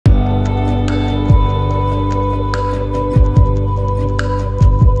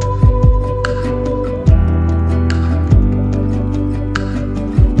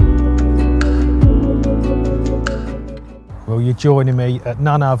joining me at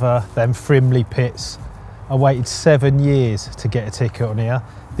none other than Frimley Pits. I waited 7 years to get a ticket on here.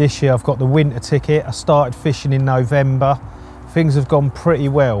 This year I've got the winter ticket. I started fishing in November. Things have gone pretty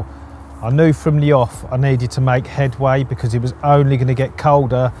well. I knew from the off I needed to make headway because it was only going to get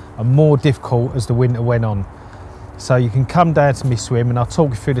colder and more difficult as the winter went on. So you can come down to me swim and I'll talk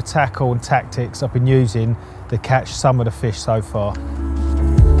you through the tackle and tactics I've been using to catch some of the fish so far.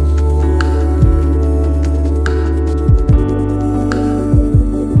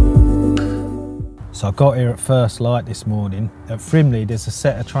 So I got here at first light this morning. At Frimley there's a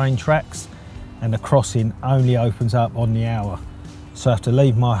set of train tracks and the crossing only opens up on the hour. So I have to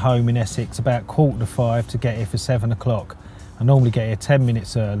leave my home in Essex about 5:15 to get here for 7 o'clock. I normally get here 10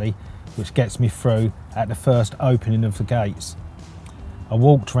 minutes early, which gets me through at the first opening of the gates. I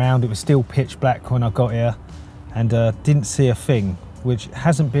walked round, it was still pitch black when I got here and didn't see a thing, which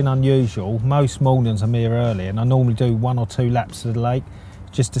hasn't been unusual. Most mornings I'm here early and I normally do 1 or 2 laps of the lake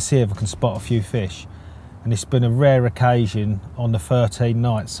just to see if I can spot a few fish. And it's been a rare occasion on the 13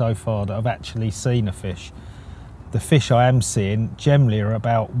 nights so far that I've actually seen a fish. The fish I am seeing generally are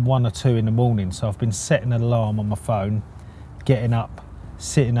about 1 or 2 in the morning, so I've been setting an alarm on my phone, getting up,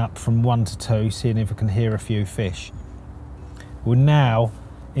 sitting up from 1 to 2, seeing if I can hear a few fish. We're now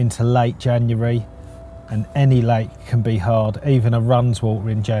into late January and any lake can be hard, even a run's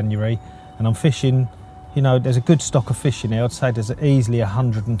water in January. And I'm fishing, you know, there's a good stock of fish in here. I'd say there's easily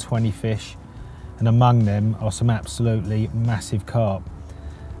 120 fish, and among them are some absolutely massive carp.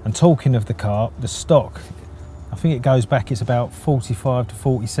 And talking of the carp, the stock, I think it goes back, it's about 45 to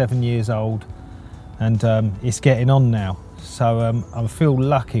 47 years old, and it's getting on now. So I feel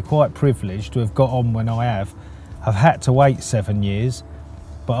lucky, quite privileged to have got on when I have. I've had to wait 7 years,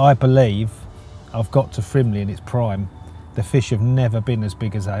 but I believe I've got to Frimley in its prime. The fish have never been as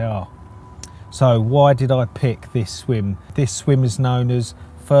big as they are. So why did I pick this swim? This swim is known as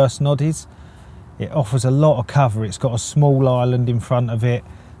First Noddies. It offers a lot of cover. It's got a small island in front of it.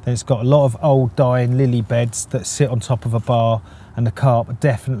 Then it's got a lot of old dying lily beds that sit on top of a bar, and the carp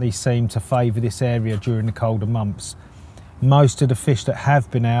definitely seem to favour this area during the colder months. Most of the fish that have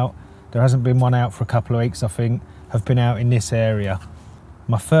been out, there hasn't been one out for a couple of weeks I think, have been out in this area.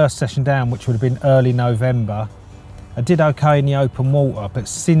 My first session down, which would have been early November, I did okay in the open water, but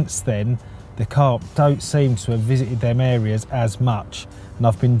since then the carp don't seem to have visited them areas as much, and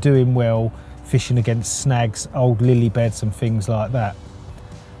I've been doing well fishing against snags, old lily beds and things like that.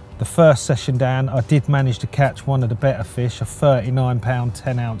 The first session down I did manage to catch one of the better fish, a 39-pound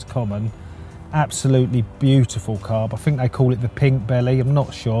 10-ounce common. Absolutely beautiful carp. I think they call it the pink belly, I'm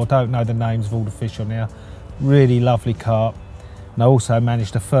not sure, don't know the names of all the fish on here. Really lovely carp. And I also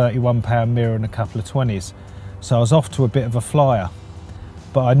managed a 31-pound mirror and a couple of 20s. So I was off to a bit of a flyer.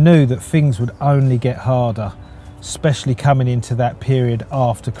 But I knew that things would only get harder, especially coming into that period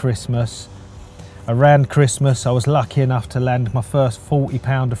after Christmas. Around Christmas I was lucky enough to land my first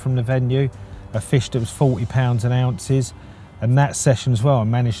 40-pounder from the venue, a fish that was 40 pounds an ounces, and that session as well I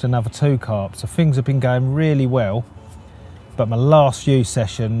managed another 2 carp. So things have been going really well, but my last few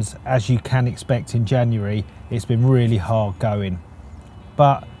sessions, as you can expect in January, it's been really hard going.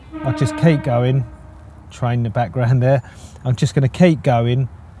 But I'll just keep going, train the background there, I'm just going to keep going.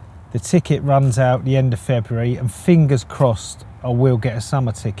 The ticket runs out the end of February and fingers crossed I will get a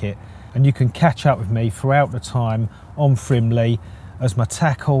summer ticket. And you can catch up with me throughout the time on Frimley as my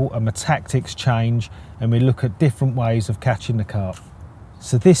tackle and my tactics change and we look at different ways of catching the carp.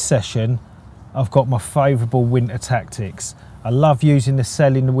 So this session I've got my favourable winter tactics. I love using the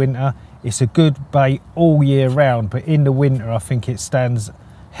cell in the winter. It's a good bait all year round, but in the winter I think it stands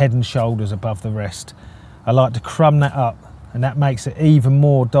head and shoulders above the rest. I like to crumb that up and that makes it even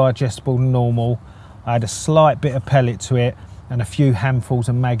more digestible than normal. I add a slight bit of pellet to it and a few handfuls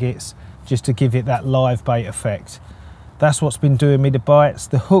of maggots just to give it that live bait effect. That's what's been doing me the bites.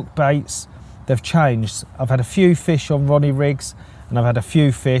 The hook baits, they've changed. I've had a few fish on Ronnie rigs and I've had a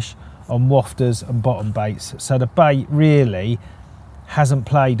few fish on wafters and bottom baits. So the bait really hasn't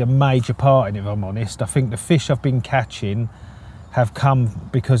played a major part in it, if I'm honest. I think the fish I've been catching have come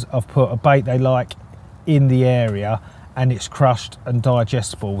because I've put a bait they like in the area and it's crushed and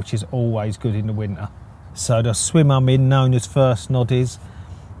digestible, which is always good in the winter. So the swim I'm in, known as First Noddies,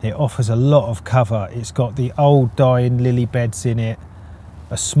 it offers a lot of cover. It's got the old dying lily beds in it,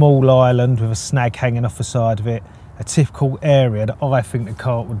 a small island with a snag hanging off the side of it, a typical area that I think the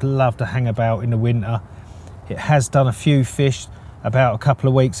carp would love to hang about in the winter. It has done a few fish about a couple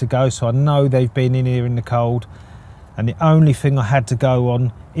of weeks ago, so I know they've been in here in the cold. And the only thing I had to go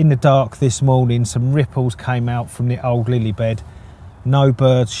on, in the dark this morning, some ripples came out from the old lily bed. No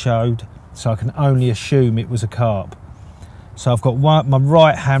birds showed, so I can only assume it was a carp. So I've got my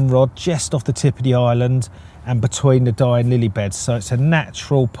right hand rod just off the tip of the island and between the dying lily beds. So it's a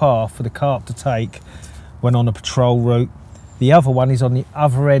natural path for the carp to take when on a patrol route. The other one is on the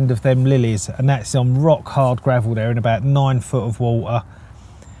other end of them lilies, and that's on rock hard gravel there in about 9 foot of water.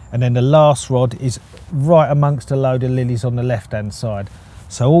 And then the last rod is right amongst a load of lilies on the left hand side.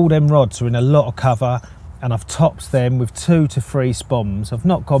 So all them rods are in a lot of cover, and I've topped them with 2 to 3 spoms. I've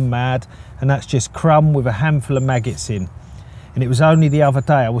not gone mad, and that's just crumb with a handful of maggots in. And it was only the other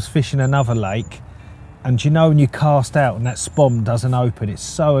day I was fishing another lake, and you know when you cast out and that spom doesn't open, it's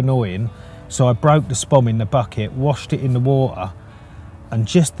so annoying. So I broke the spom in the bucket, washed it in the water, and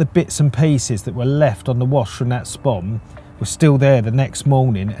just the bits and pieces that were left on the wash from that spom were still there the next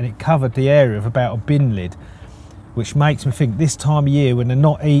morning, and it covered the area of about a bin lid, which makes me think this time of year when they're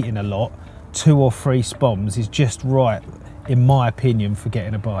not eating a lot, 2 or 3 spoms is just right, in my opinion, for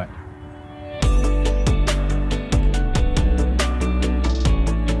getting a bite.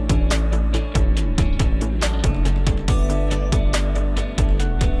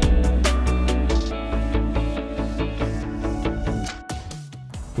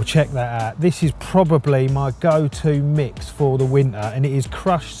 Well, check that out. This is probably my go-to mix for the winter, and it is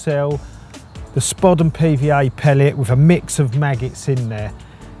crushed cell, the 𝘃𝗶𝗶𝗲 pellet with a mix of maggots in there.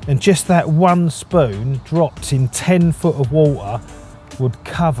 And just that 1 spoon dropped in 10 foot of water would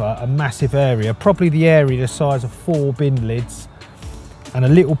cover a massive area, probably the area the size of 4 bin lids, and a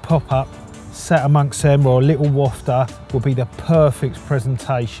little pop-up sat amongst them or a little wafter will be the perfect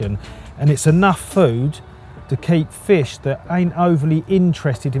presentation. And it's enough food to keep fish that ain't overly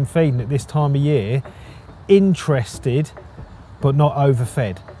interested in feeding at this time of year interested but not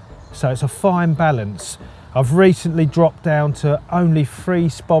overfed. So it's a fine balance. I've recently dropped down to only 3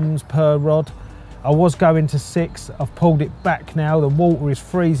 spoms per rod. I was going to 6, I've pulled it back now. The water is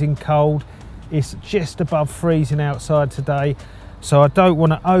freezing cold. It's just above freezing outside today. So I don't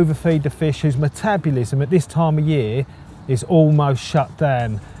want to overfeed the fish whose metabolism at this time of year is almost shut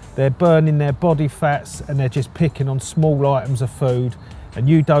down. They're burning their body fats and they're just picking on small items of food, and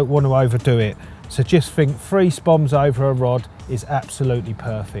you don't want to overdo it. So just think 3 spoms over a rod is absolutely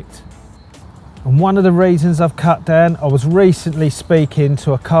perfect. And one of the reasons I've cut down, I was recently speaking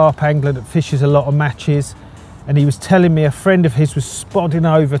to a carp angler that fishes a lot of matches, and he was telling me a friend of his was spodding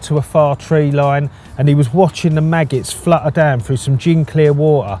over to a far tree line and he was watching the maggots flutter down through some gin clear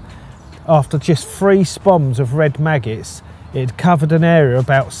water. After just 3 spoms of red maggots, it had covered an area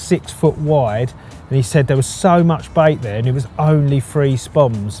about 6 foot wide, and he said there was so much bait there and it was only 3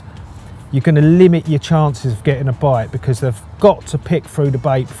 spoms. You're going to limit your chances of getting a bite because they've got to pick through the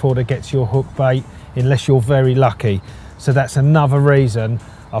bait before they get to your hook bait, unless you're very lucky. So that's another reason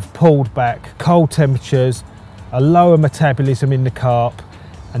I've pulled back. Cold temperatures, a lower metabolism in the carp,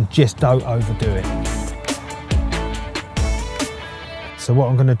 and just don't overdo it. So what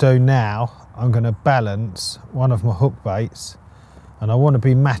I'm going to do now, I'm going to balance one of my hook baits, and I want to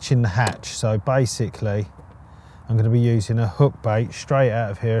be matching the hatch. So basically I'm going to be using a hook bait straight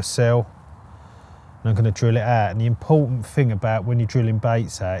out of here, a cell, and I'm going to drill it out. And the important thing about when you're drilling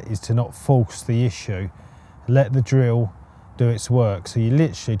baits out is to not force the issue. Let the drill do its work. So you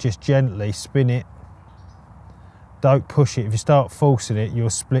literally just gently spin it, don't push it. If you start forcing it, you'll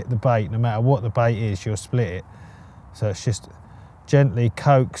split the bait. No matter what the bait is, you'll split it. So it's just gently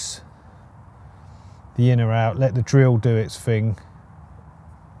coax the inner out, let the drill do its thing.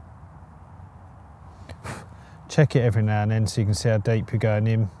 Check it every now and then so you can see how deep you're going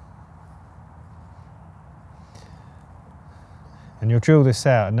in. And you'll drill this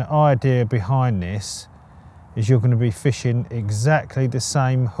out, and the idea behind this is you're going to be fishing exactly the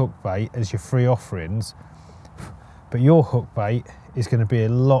same hook bait as your free offerings, but your hook bait is going to be a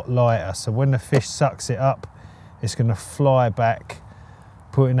lot lighter, so when the fish sucks it up, it's going to fly back,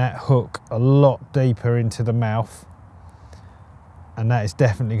 putting that hook a lot deeper into the mouth, and that is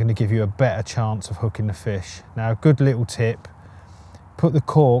definitely going to give you a better chance of hooking the fish. Now, a good little tip, put the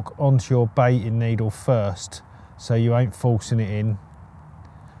cork onto your baiting needle first so you ain't forcing it in,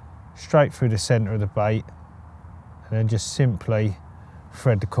 straight through the centre of the bait, and then just simply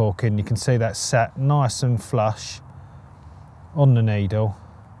thread the cork in. You can see that sat nice and flush on the needle,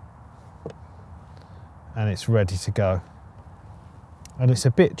 and it's ready to go. And it's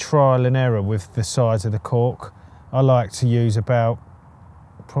a bit trial and error with the size of the cork. I like to use about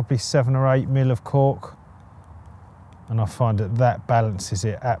probably 7 or 8 mil of cork, and I find that that balances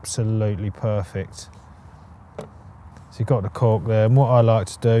it absolutely perfect. So you've got the cork there, and what I like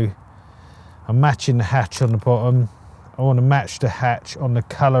to do, I'm matching the hatch on the bottom. I want to match the hatch on the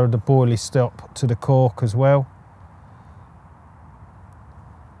colour of the boilie stop to the cork as well.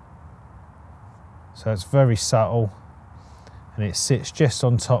 So it's very subtle. and it sits just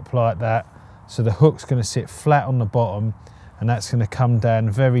on top like that. So the hook's going to sit flat on the bottom, and that's going to come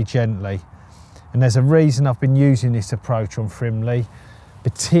down very gently. And there's a reason I've been using this approach on Frimley,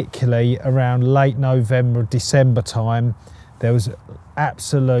 particularly around late November, December time. There was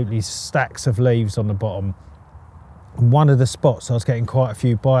absolutely stacks of leaves on the bottom. And one of the spots I was getting quite a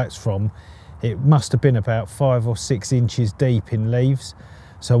few bites from, it must have been about 5 or 6 inches deep in leaves.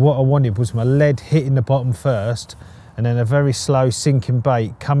 So what I wanted was my lead hitting the bottom first, and then a very slow sinking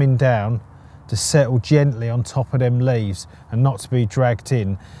bait coming down to settle gently on top of them leaves and not to be dragged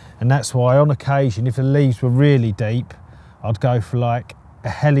in. And that's why on occasion, if the leaves were really deep, I'd go for like a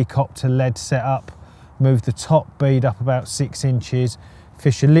helicopter lead setup, move the top bead up about 6 inches,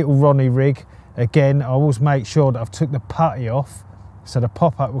 fish a little Ronnie rig. Again, I always make sure that I've took the putty off, so the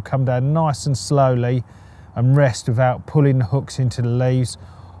pop-up will come down nice and slowly and rest without pulling the hooks into the leaves,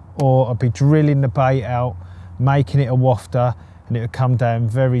 or I'd be drilling the bait out, making it a wafter, and it would come down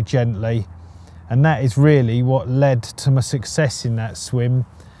very gently. And that is really what led to my success in that swim.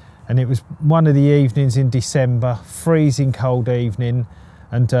 And it was one of the evenings in December, freezing cold evening,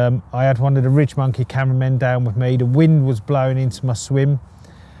 and I had one of the Ridge Monkey cameramen down with me. The wind was blowing into my swim,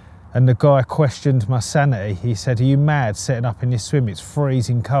 and the guy questioned my sanity. He said, "Are you mad setting up in this swim? It's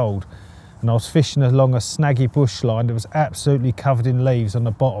freezing cold." And I was fishing along a snaggy bush line that was absolutely covered in leaves on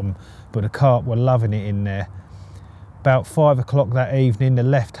the bottom, but the carp were loving it in there. About 5 o'clock that evening, the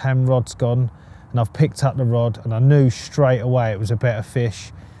left-hand rod's gone, and I've picked up the rod, and I knew straight away it was a better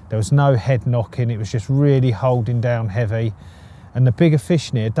fish. There was no head knocking, it was just really holding down heavy. And the bigger fish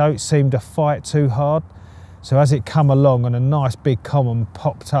in here don't seem to fight too hard. So as it come along and a nice big common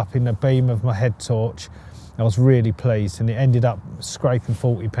popped up in the beam of my head torch, I was really pleased, and it ended up scraping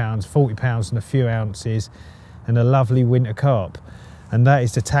 40 pounds and a few ounces, and a lovely winter carp. And that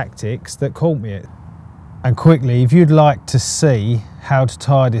is the tactics that caught me. And quickly, if you'd like to see how to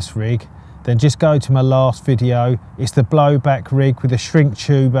tie this rig, then just go to my last video. It's the blowback rig with a shrink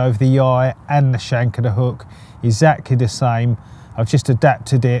tube over the eye and the shank of the hook, exactly the same. I've just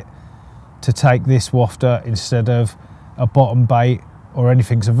adapted it to take this wafter instead of a bottom bait or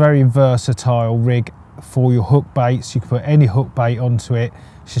anything. It's a very versatile rig for your hook baits. You can put any hook bait onto it.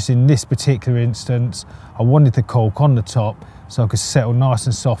 It's just in this particular instance, I wanted the cork on the top so I could settle nice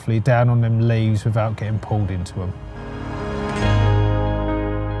and softly down on them leaves without getting pulled into them.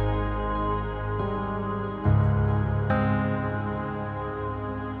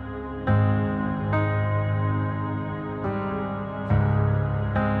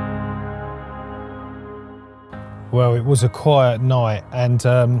 Well, it was a quiet night,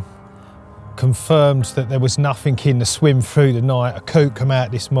 and confirmed that there was nothing in the swim through the night. A coot come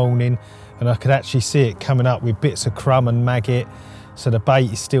out this morning, and I could actually see it coming up with bits of crumb and maggot, so the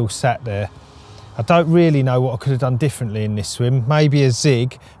bait is still sat there. I don't really know what I could have done differently in this swim. Maybe a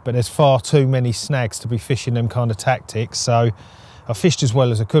zig, but there's far too many snags to be fishing them kind of tactics, so I fished as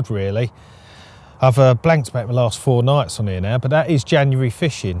well as I could really. I've blanked back the last 4 nights on here now, but that is January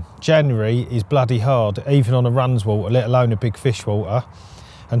fishing. January is bloody hard, even on a runs water, let alone a big fish water.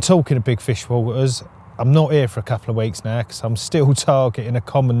 And talking of big fish waters, I'm not here for a couple of weeks now because I'm still targeting a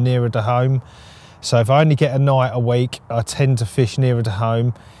common nearer to home. So if I only get a night a week, I tend to fish nearer to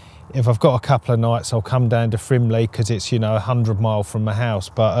home. If I've got a couple of nights, I'll come down to Frimley because it's, you know, 100 mile from my house.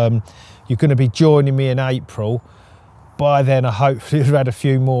 But you're going to be joining me in April. By then, I hopefully have had a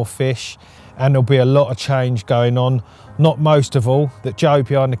few more fish, and there'll be a lot of change going on. Not most of all, that Joe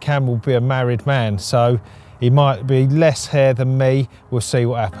behind the camera will be a married man, so he might be less hair than me. We'll see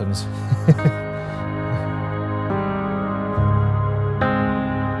what happens.